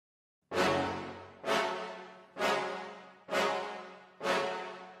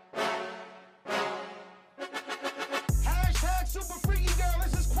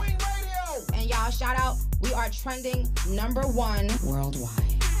shout out. We are trending #1 worldwide.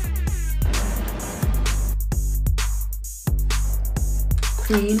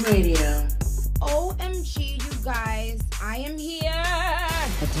 Queen Radio. OMG, you guys, I am here.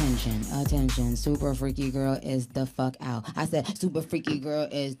 Attention, attention, super freaky girl is the fuck out. I said super freaky girl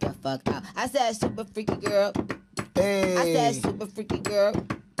is the fuck out. I said super freaky girl. Hey. I said super freaky girl.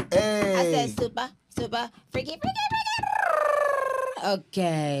 Hey. I said super freaky.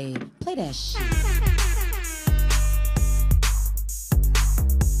 Okay, play that shit.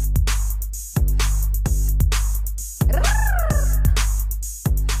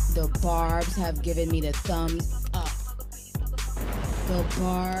 The barbs have given me the thumbs up. The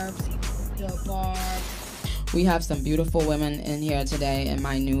barbs. We have some beautiful women in here today in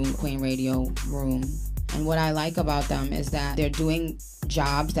my new Queen Radio room. And what I like about them is that they're doing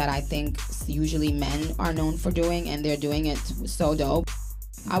jobs that I think usually men are known for doing, and they're doing it so dope.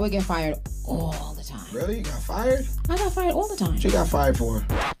 I would get fired all the time. Really? You got fired? I got fired all the time. What you got fired for?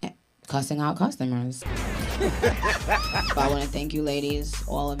 Cussing out customers. But I want to thank you ladies,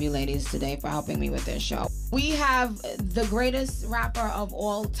 all of you ladies today for helping me with this show. We have the greatest rapper of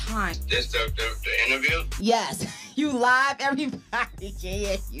all time. This the interview? Yes, you live, everybody can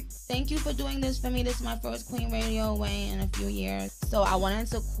hear you. Thank you for doing this for me. This is my first Queen Radio away in a few years. So I wanted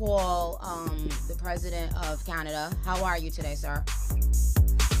to call the President of Canada. How are you today, sir?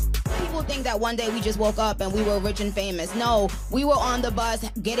 People think that one day we just woke up and we were rich and famous. No, we were on the bus,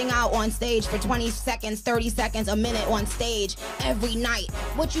 getting out on stage for 20 seconds, 30 seconds, a minute on stage every night.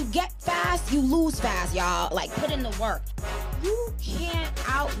 What you get fast, you lose fast, y'all. Like, put in the work. You can't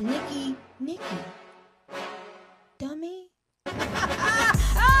out Nicki. Dummy.